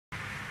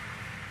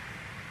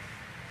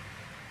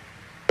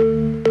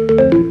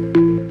What's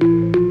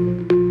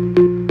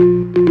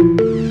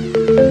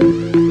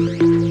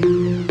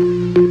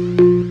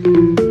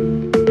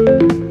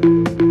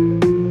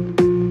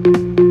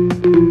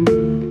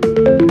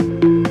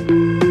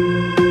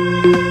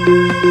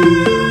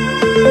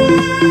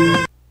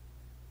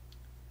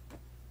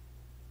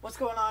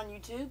going on,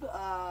 YouTube?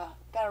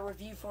 Got a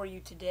review for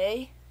you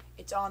today.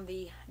 It's on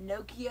the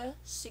Nokia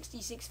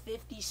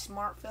 6650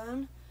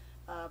 smartphone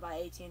by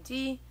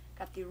AT&T.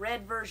 Got the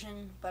red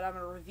version, but I'm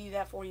going to review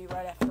that for you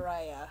right after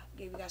I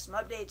give you guys some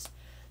updates.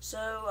 So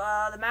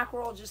the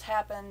Macworld just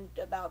happened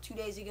about 2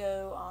 days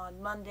ago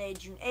on Monday,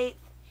 June 8th,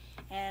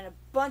 and a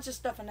bunch of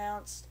stuff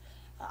announced.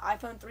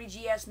 iPhone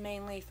 3GS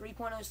mainly,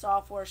 3.0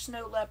 software,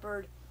 Snow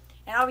Leopard,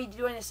 and I'll be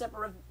doing a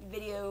separate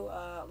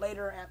video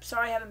later. I'm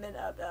sorry I haven't been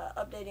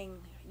updating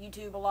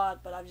YouTube a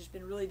lot, but I've just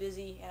been really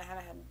busy and I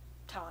haven't had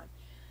time.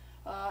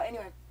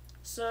 Anyway,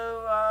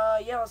 so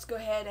yeah, let's go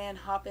ahead and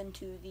hop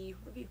into the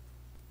review.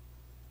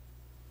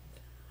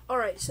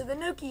 Alright, so the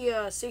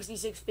Nokia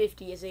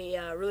 6650 is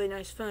a really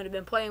nice phone. I've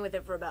been playing with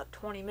it for about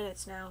 20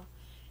 minutes now,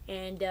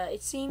 and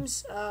it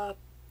seems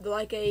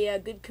like a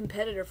good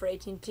competitor for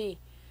AT&T.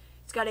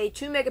 It's got a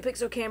 2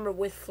 megapixel camera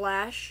with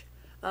flash.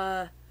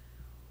 On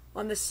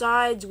the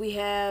sides we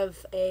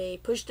have a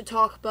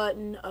push-to-talk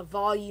button, a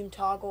volume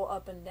toggle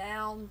up and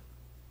down,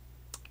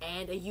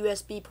 and a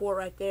USB port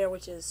right there,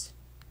 which is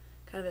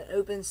kind of an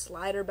open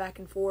slider back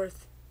and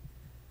forth.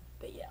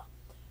 But yeah.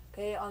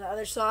 Okay, on the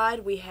other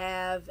side we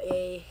have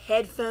a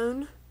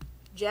headphone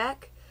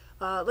jack.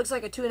 Looks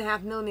like a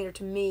 2.5mm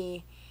to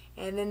me,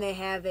 and then they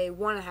have a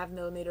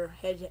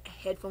 1.5mm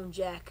headphone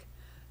jack.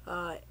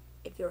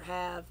 If you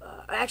have,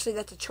 actually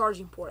that's a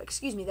charging port.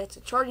 Excuse me, that's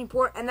a charging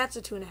port, and that's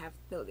a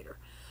 2.5mm.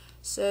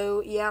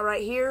 So yeah,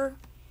 right here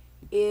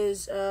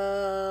is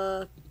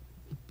a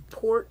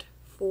port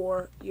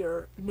for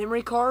your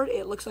memory card.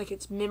 It looks like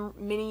it's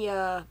mini.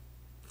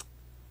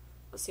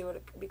 Let's see what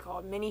it could be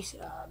called. Mini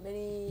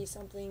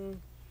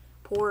something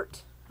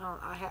port.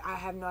 I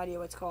have no idea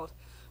what it's called.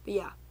 But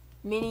yeah,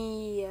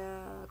 mini.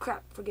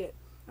 Crap, forget it.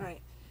 All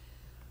right.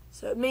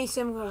 So mini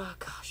sim. Oh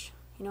gosh,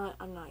 you know what?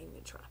 I'm not even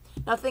gonna try.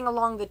 Nothing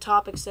along the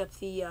top except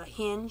the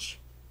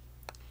hinge,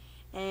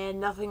 and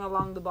nothing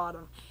along the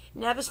bottom.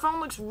 Now this phone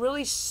looks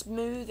really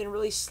smooth and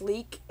really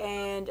sleek,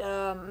 and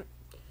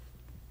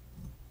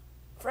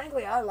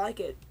frankly I like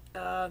it.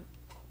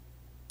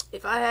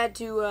 If I had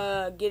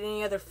to get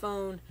any other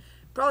phone,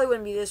 probably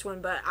wouldn't be this one,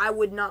 but I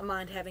would not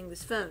mind having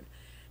this phone.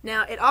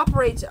 Now it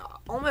operates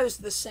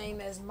almost the same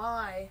as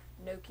my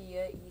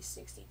Nokia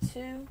E62.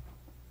 So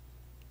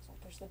I'll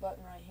push the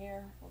button right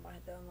here. I might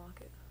have to unlock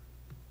it.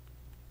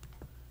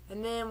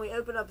 And then we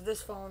open up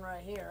this phone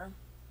right here.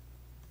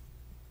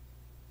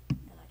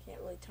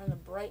 Can't really turn the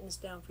brightness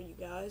down for you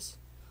guys.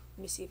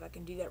 Let me see if I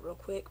can do that real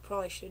quick.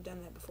 Probably should have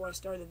done that before I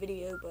started the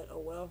video, but oh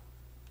well.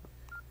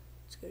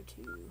 Let's go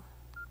to,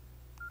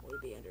 what would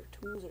it be under?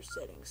 Tools or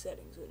settings?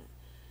 Settings, wouldn't it?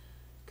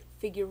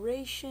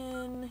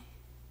 Configuration.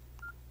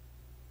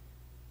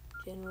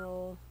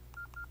 General.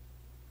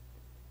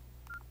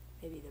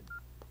 Maybe the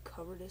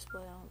cover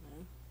display, I don't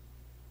know.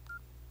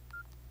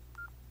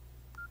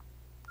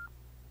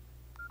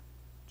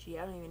 Gee,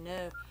 I don't even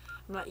know.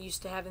 I'm not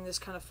used to having this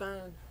kind of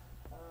phone.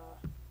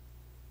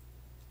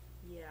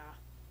 Yeah,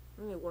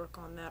 let me work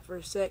on that for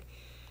a sec.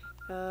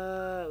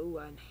 Ooh,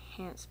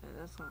 enhancement.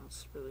 That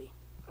sounds really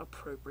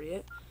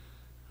appropriate.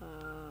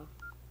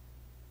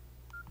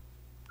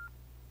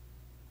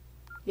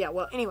 Yeah,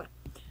 well, anyway.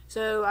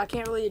 So, I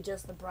can't really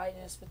adjust the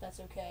brightness, but that's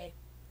okay.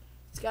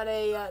 It's got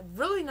a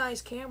really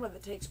nice camera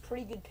that takes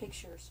pretty good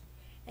pictures.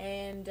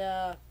 And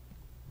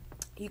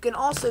you can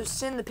also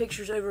send the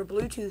pictures over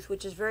Bluetooth,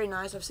 which is very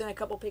nice. I've sent a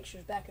couple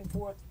pictures back and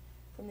forth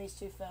from these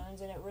two phones,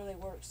 and it really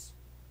works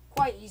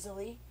quite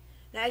easily.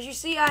 Now, as you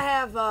see, I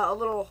have a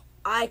little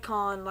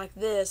icon like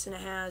this, and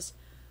it has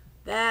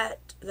that,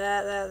 and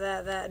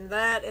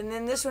that, and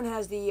then this one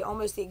has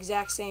almost the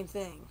exact same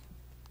thing.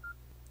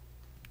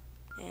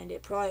 And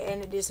it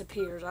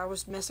disappears. I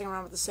was messing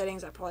around with the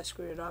settings. I probably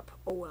screwed it up.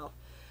 Oh well.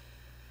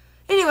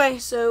 Anyway,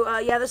 so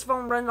yeah, this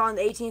phone runs on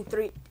the AT&T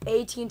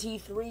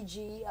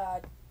 3G,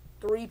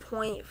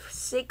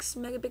 3.6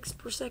 megabits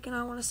per second.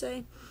 I want to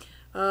say.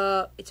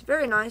 It's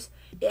very nice.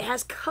 It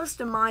has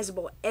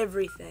customizable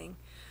everything.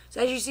 So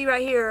as you see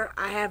right here,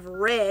 I have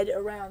red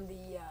around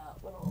the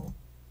little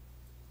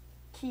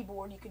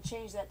keyboard. You can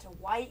change that to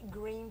white,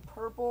 green,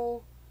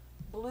 purple,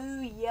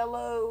 blue,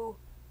 yellow,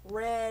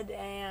 red,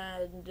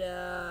 and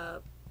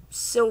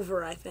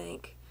silver, I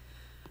think.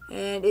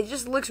 And it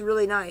just looks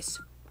really nice.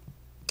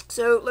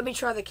 So let me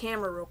try the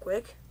camera real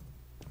quick.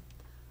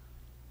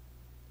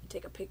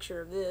 Take a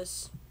picture of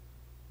this.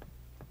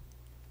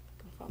 I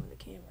can find where the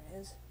camera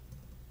is.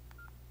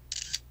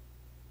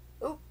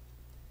 Oh.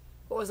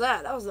 What was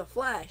that? That was the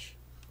flash.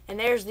 And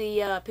there's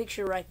the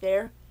picture right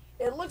there.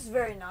 It looks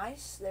very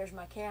nice. There's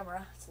my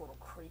camera. It's a little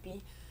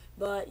creepy.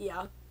 But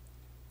yeah.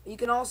 You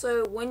can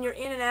also, when you're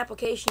in an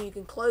application, you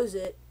can close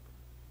it.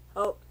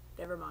 Oh,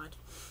 never mind.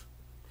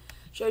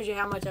 Shows you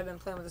how much I've been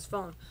playing with this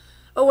phone.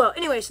 Oh well,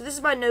 anyway, so this is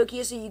by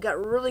Nokia, so you've got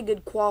really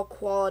good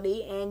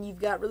quality, and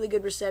you've got really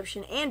good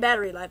reception and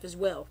battery life as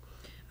well.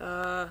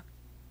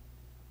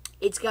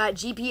 It's got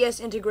GPS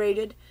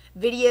integrated,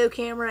 video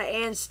camera,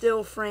 and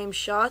still frame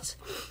shots.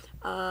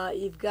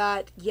 You've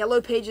got Yellow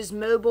Pages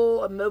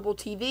mobile, a mobile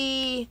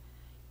TV,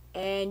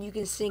 and you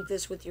can sync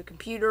this with your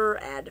computer,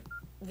 add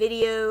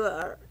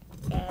video,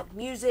 add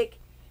music,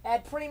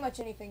 add pretty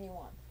much anything you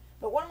want.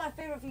 But one of my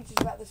favorite features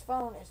about this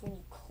phone is when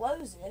you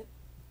close it,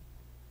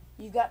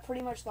 you've got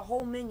pretty much the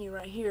whole menu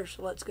right here.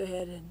 So let's go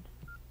ahead and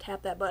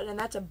tap that button, and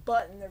that's a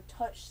button. They're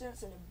touch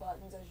sensitive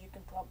buttons, as you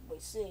can probably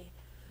see.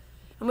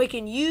 And we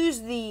can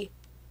use the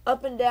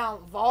up and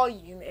down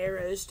volume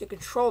arrows to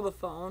control the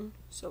phone.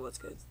 So let's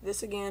go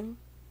this again.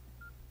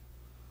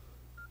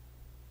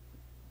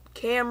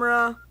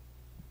 Camera,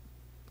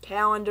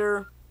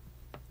 calendar,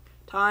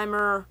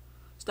 timer,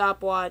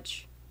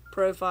 stopwatch,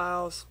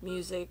 profiles,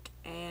 music,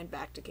 and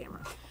back to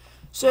camera.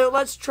 So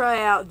let's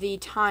try out the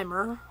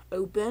timer.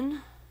 Open.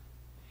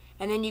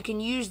 And then you can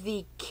use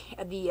the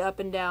up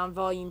and down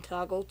volume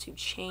toggle to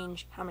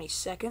change how many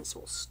seconds.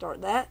 We'll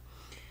start that.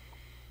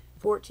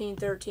 14,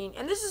 13.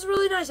 And this is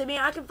really nice. I mean,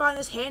 I can find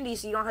this handy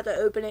so you don't have to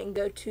open it and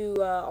go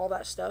to all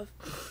that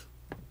stuff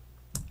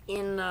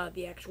in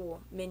the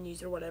actual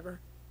menus or whatever.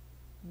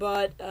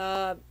 But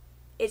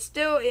it's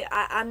still,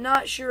 I'm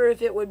not sure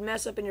if it would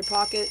mess up in your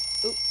pocket.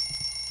 Oop.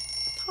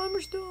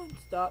 Timer's done.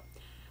 Stop.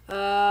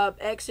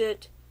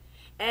 Exit.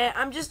 And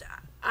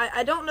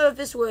I don't know if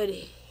this would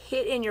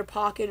hit in your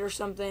pocket or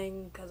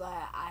something, because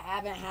I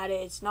haven't had it.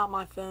 It's not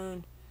my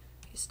phone.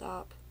 Okay,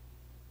 stop.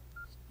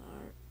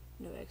 Start.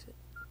 No exit.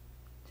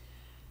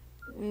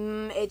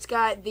 It's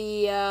got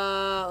the,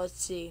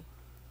 let's see,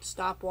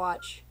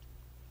 stopwatch,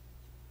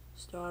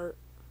 start,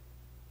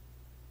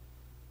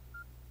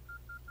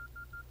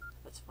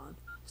 that's fun,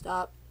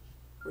 stop,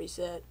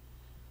 reset,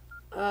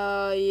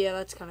 yeah,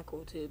 that's kind of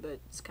cool too, but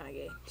it's kind of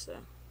gay, so,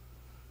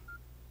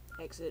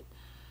 exit,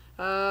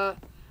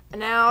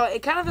 now,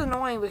 it kind of is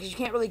annoying because you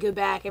can't really go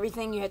back.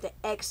 Everything you have to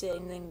exit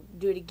and then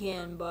do it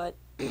again, but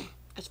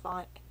that's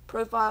fine.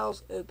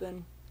 Profiles,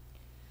 open,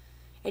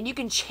 and you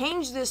can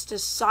change this to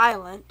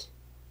silent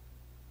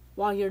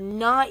while you're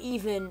not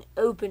even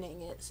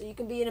opening it. So you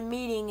can be in a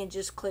meeting and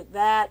just click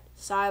that,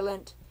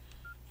 silent,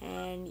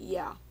 and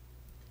yeah.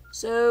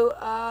 So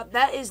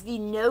that is the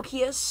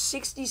Nokia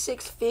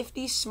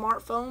 6650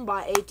 smartphone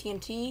by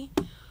AT&T.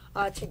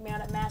 Check me out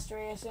at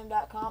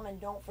masterasm.com,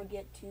 and don't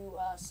forget to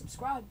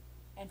subscribe.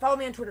 And follow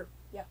me on Twitter.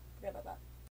 Yeah, forget about that.